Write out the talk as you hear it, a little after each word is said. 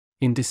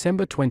In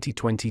December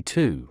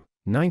 2022,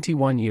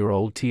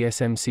 91-year-old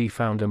TSMC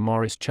founder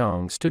Morris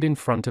Chang stood in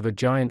front of a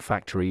giant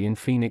factory in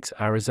Phoenix,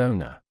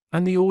 Arizona,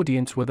 and the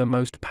audience were the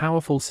most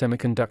powerful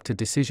semiconductor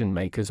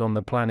decision-makers on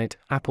the planet: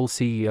 Apple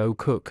CEO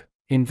Cook,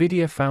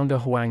 Nvidia founder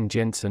Huang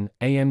Jensen,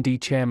 AMD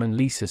Chairman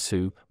Lisa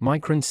Su,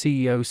 Micron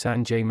CEO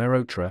Sanjay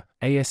Mehrotra,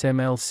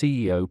 ASML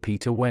CEO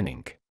Peter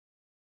Wennink.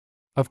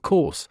 Of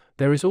course,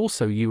 there is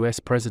also US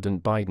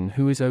President Biden,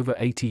 who is over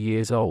 80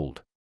 years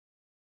old.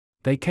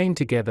 They came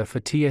together for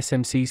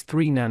TSMC's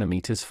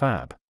 3nm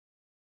fab.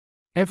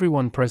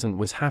 Everyone present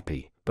was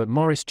happy, but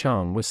Morris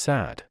Chang was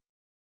sad.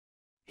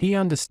 He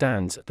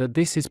understands that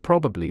this is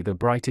probably the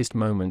brightest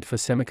moment for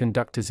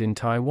semiconductors in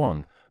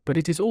Taiwan, but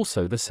it is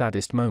also the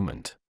saddest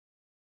moment.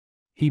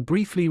 He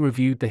briefly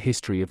reviewed the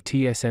history of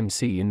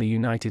TSMC in the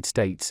United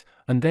States,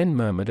 and then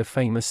murmured a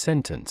famous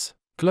sentence: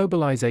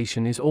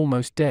 "Globalization is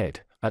almost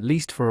dead, at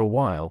least for a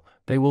while,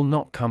 they will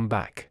not come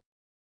back."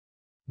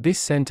 This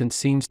sentence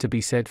seems to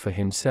be said for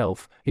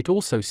himself, it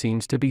also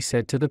seems to be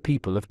said to the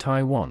people of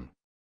Taiwan.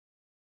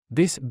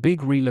 This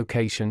big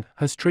relocation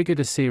has triggered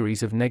a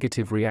series of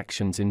negative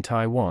reactions in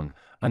Taiwan,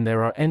 and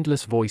there are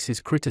endless voices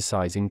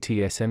criticizing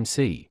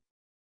TSMC.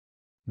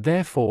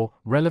 Therefore,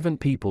 relevant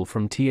people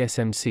from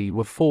TSMC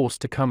were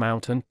forced to come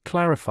out and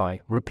clarify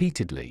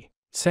repeatedly,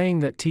 saying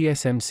that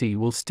TSMC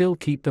will still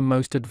keep the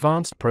most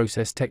advanced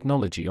process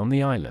technology on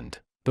the island.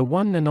 The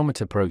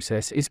 1nm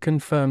process is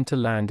confirmed to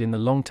land in the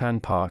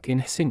Longtan Park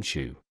in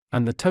Hsinchu,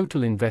 and the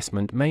total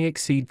investment may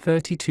exceed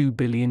 $32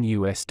 billion.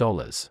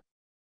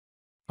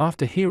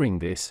 After hearing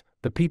this,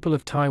 the people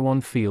of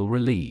Taiwan feel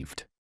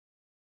relieved.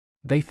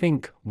 They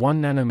think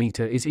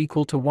 1nm is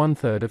equal to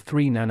 1/3 of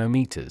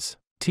 3nm.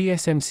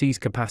 TSMC's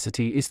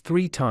capacity is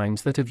 3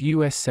 times that of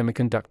US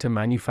semiconductor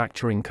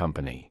manufacturing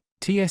company.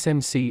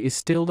 TSMC is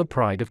still the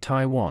pride of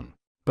Taiwan.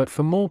 But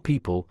for more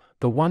people,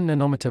 the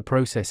 1nm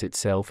process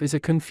itself is a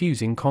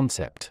confusing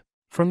concept.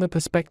 From the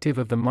perspective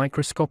of the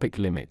microscopic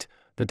limit,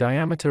 the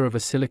diameter of a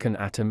silicon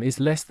atom is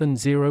less than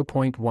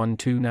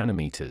 0.12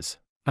 nanometers,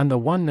 and the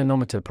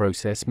 1nm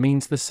process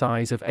means the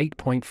size of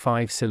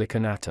 8.5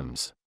 silicon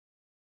atoms.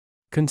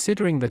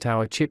 Considering that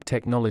our chip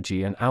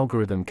technology and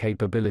algorithm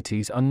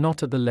capabilities are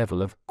not at the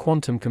level of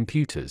quantum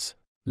computers,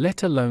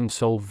 let alone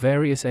solve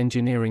various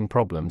engineering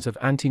problems of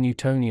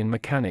anti-Newtonian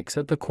mechanics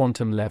at the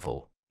quantum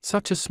level,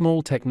 such a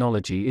small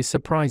technology is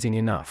surprising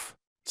enough.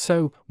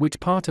 So, which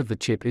part of the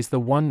chip is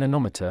the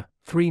 1nm,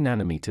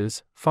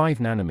 3nm,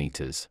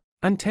 5nm,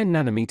 and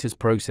 10nm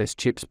process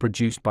chips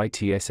produced by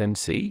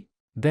TSMC?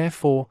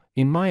 Therefore,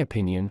 in my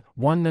opinion,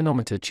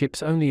 1nm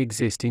chips only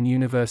exist in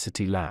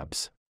university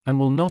labs, and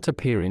will not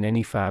appear in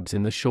any fabs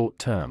in the short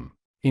term.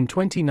 In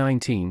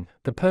 2019,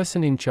 the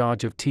person in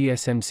charge of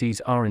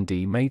TSMC's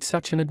R&D made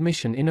such an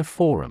admission in a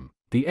forum.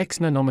 The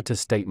X-nanometer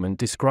statement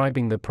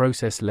describing the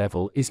process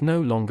level is no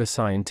longer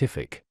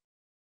scientific.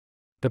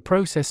 The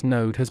process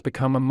node has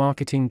become a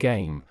marketing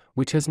game,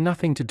 which has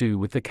nothing to do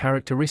with the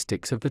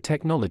characteristics of the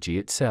technology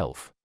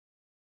itself.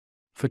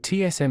 For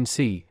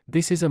TSMC,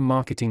 this is a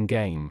marketing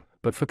game,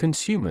 but for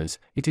consumers,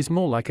 it is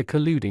more like a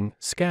colluding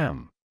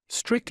scam.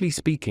 Strictly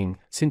speaking,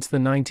 since the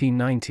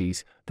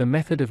 1990s, the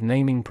method of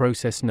naming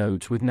process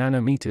nodes with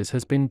nanometers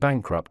has been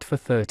bankrupt for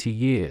 30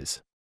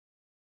 years.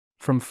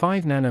 From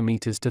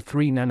 5nm to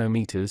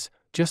 3nm,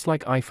 just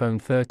like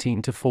iPhone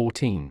 13 to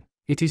 14,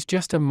 it is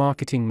just a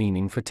marketing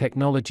meaning for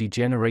technology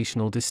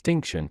generational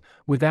distinction,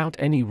 without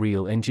any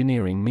real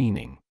engineering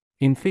meaning.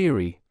 In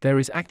theory, there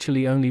is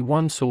actually only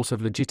one source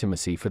of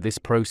legitimacy for this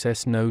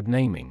process node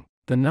naming: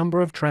 the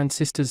number of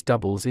transistors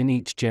doubles in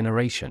each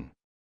generation.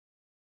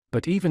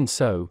 But even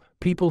so,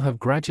 people have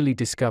gradually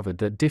discovered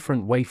that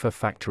different wafer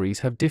factories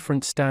have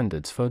different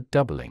standards for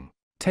doubling.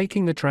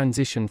 Taking the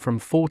transition from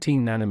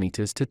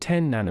 14nm to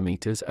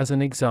 10nm as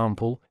an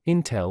example,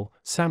 Intel,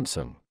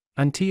 Samsung,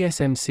 and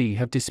TSMC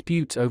have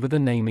disputes over the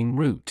naming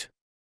route.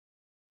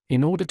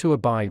 In order to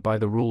abide by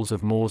the rules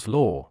of Moore's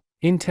law,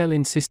 Intel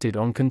insisted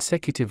on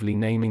consecutively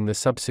naming the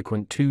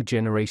subsequent 2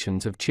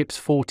 generations of chips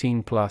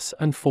 14 Plus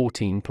and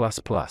 14 Plus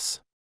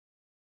Plus.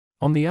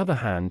 On the other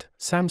hand,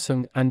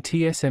 Samsung and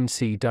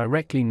TSMC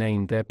directly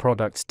named their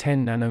products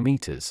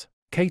 10nm,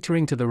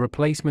 catering to the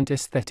replacement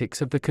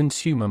aesthetics of the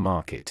consumer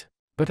market.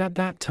 But at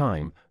that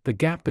time, the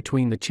gap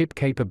between the chip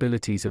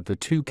capabilities of the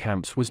two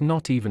camps was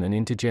not even an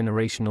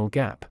intergenerational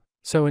gap,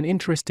 so an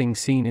interesting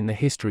scene in the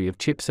history of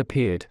chips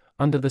appeared,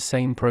 under the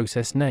same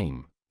process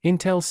name.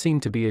 Intel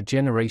seemed to be a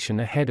generation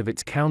ahead of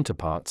its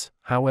counterparts.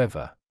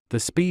 However, the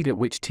speed at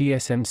which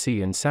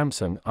TSMC and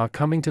Samsung are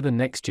coming to the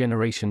next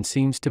generation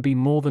seems to be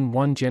more than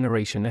 1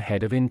 generation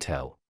ahead of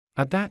Intel.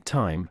 At that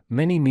time,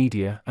 many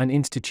media and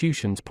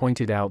institutions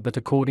pointed out that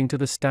according to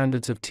the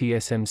standards of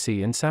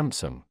TSMC and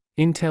Samsung,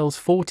 Intel's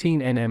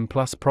 14nm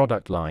Plus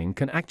product line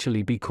can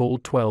actually be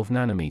called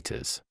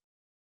 12nm.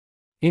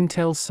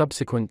 Intel's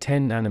subsequent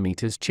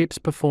 10nm chips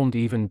performed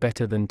even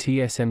better than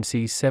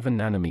TSMC's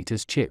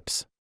 7nm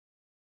chips.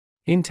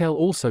 Intel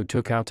also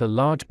took out a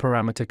large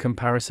parameter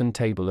comparison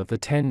table of the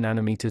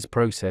 10nm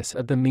process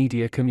at the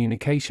media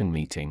communication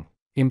meeting,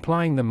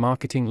 implying the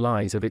marketing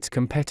lies of its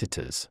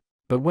competitors.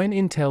 But when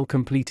Intel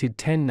completed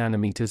 10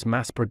 nanometers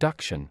mass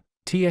production,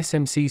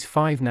 TSMC's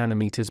 5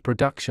 nanometers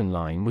production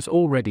line was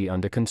already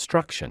under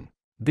construction.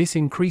 This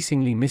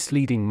increasingly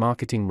misleading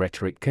marketing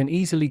rhetoric can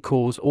easily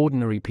cause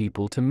ordinary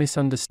people to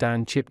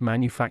misunderstand chip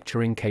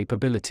manufacturing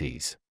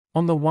capabilities.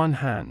 On the one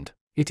hand,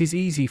 it is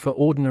easy for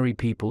ordinary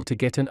people to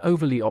get an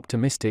overly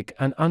optimistic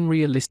and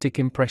unrealistic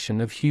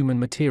impression of human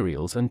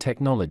materials and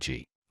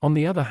technology. On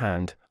the other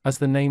hand, as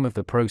the name of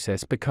the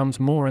process becomes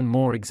more and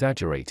more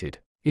exaggerated,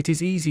 it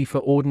is easy for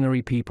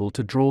ordinary people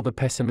to draw the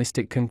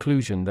pessimistic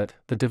conclusion that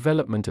the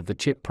development of the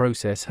chip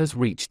process has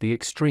reached the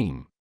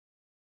extreme.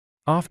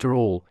 After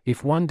all,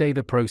 if one day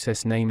the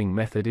process naming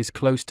method is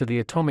close to the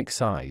atomic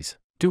size,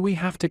 do we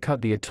have to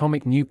cut the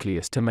atomic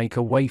nucleus to make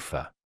a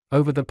wafer?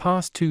 Over the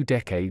past 2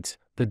 decades,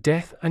 the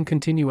death and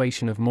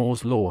continuation of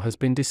Moore's law has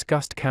been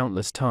discussed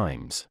countless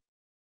times.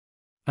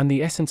 And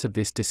the essence of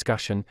this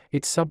discussion,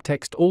 its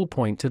subtext, all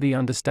point to the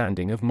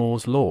understanding of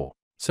Moore's law.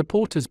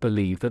 Supporters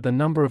believe that the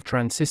number of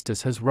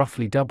transistors has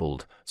roughly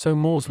doubled, so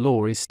Moore's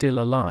law is still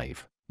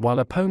alive, while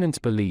opponents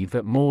believe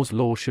that Moore's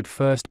law should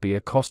first be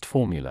a cost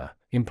formula,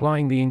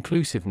 implying the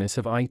inclusiveness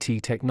of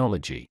IT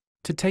technology.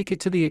 To take it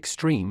to the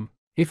extreme,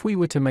 if we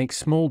were to make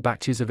small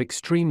batches of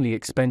extremely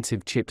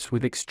expensive chips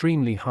with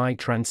extremely high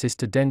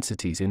transistor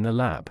densities in the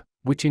lab,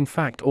 which in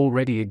fact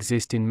already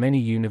exist in many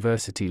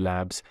university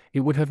labs,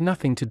 it would have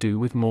nothing to do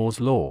with Moore's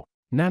law.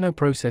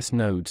 Nanoprocess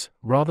nodes,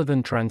 rather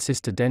than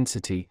transistor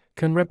density,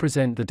 can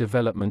represent the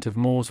development of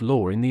Moore's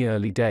law in the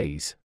early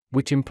days,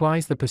 which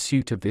implies the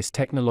pursuit of this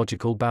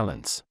technological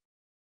balance.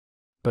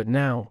 But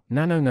now,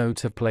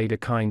 nanonodes have played a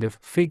kind of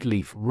fig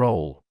leaf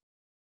role.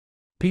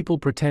 People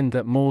pretend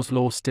that Moore's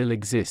law still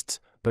exists,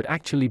 but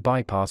actually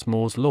bypass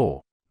Moore's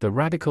law. The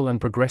radical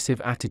and progressive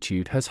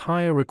attitude has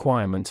higher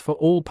requirements for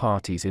all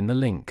parties in the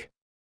link.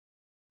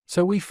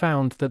 So we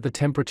found that the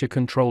temperature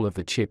control of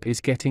the chip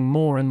is getting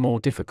more and more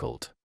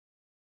difficult.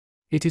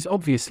 It is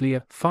obviously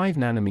a 5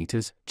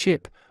 nanometers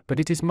chip, but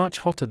it is much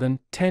hotter than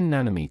 10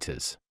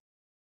 nanometers.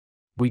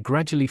 We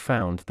gradually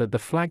found that the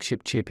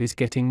flagship chip is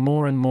getting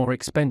more and more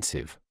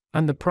expensive,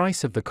 and the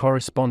price of the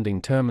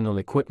corresponding terminal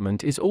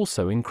equipment is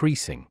also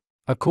increasing.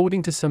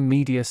 According to some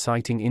media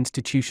citing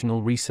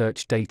institutional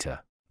research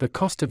data, the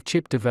cost of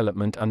chip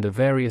development under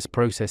various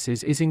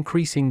processes is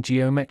increasing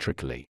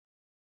geometrically.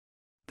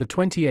 The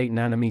 28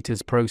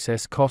 nanometers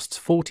process costs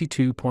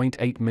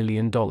 $42.8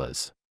 million.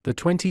 The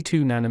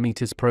 22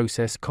 nanometers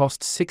process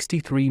costs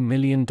 $63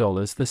 million.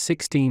 The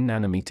 16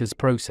 nanometers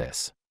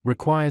process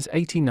requires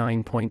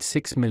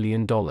 $89.6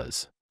 million.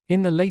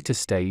 In the later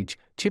stage,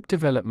 chip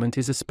development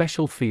is a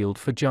special field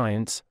for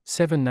giants.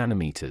 7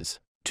 nanometers,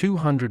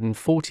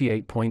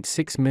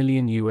 $248.6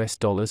 million.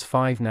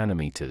 5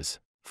 nanometers,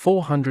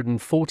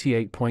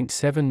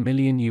 $448.7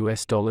 million.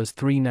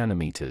 3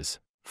 nanometers,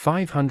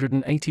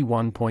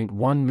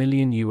 $581.1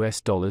 million.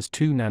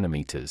 2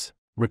 nanometers,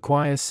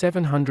 requires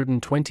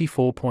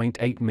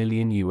 $724.8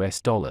 million.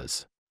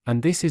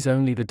 And this is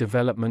only the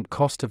development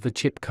cost of the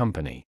chip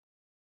company.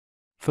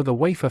 For the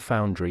wafer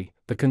foundry,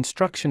 the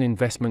construction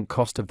investment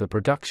cost of the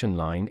production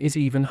line is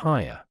even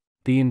higher.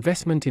 The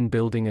investment in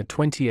building a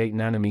 28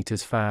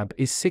 nanometers fab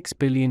is $6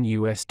 billion,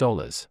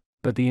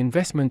 but the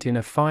investment in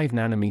a 5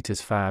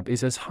 nanometers fab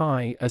is as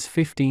high as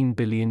 $15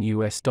 billion,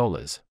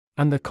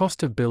 and the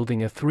cost of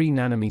building a 3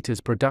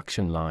 nanometers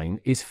production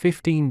line is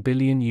 $15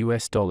 billion to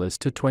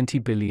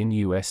 $20 billion.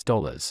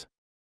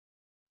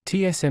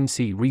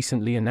 TSMC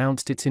recently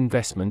announced its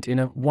investment in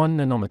a 1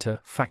 nanometer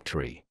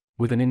factory,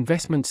 with an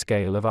investment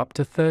scale of up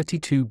to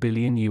 $32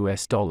 billion.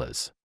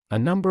 A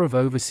number of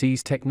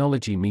overseas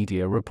technology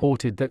media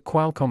reported that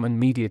Qualcomm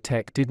and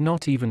MediaTek did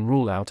not even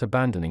rule out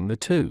abandoning the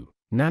 2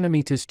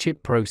 nanometers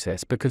chip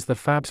process because the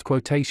fab's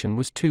quotation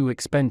was too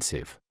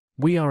expensive.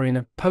 We are in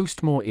a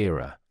post-Moore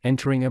era,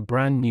 entering a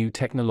brand new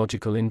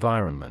technological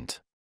environment.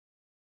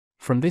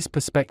 From this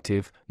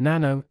perspective,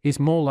 Nano is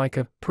more like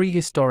a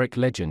prehistoric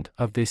legend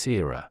of this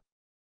era.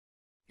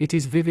 It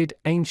is vivid,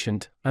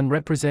 ancient, and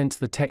represents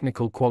the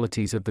technical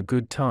qualities of the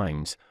good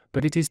times,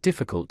 but it is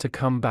difficult to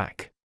come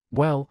back.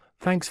 Well,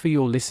 thanks for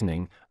your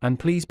listening, and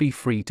please be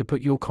free to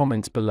put your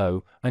comments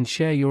below and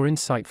share your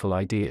insightful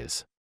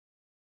ideas.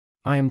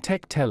 I am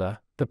Tech Teller,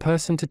 the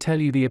person to tell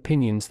you the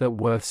opinions that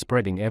worth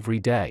spreading every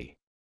day.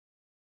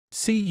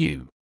 See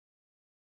you.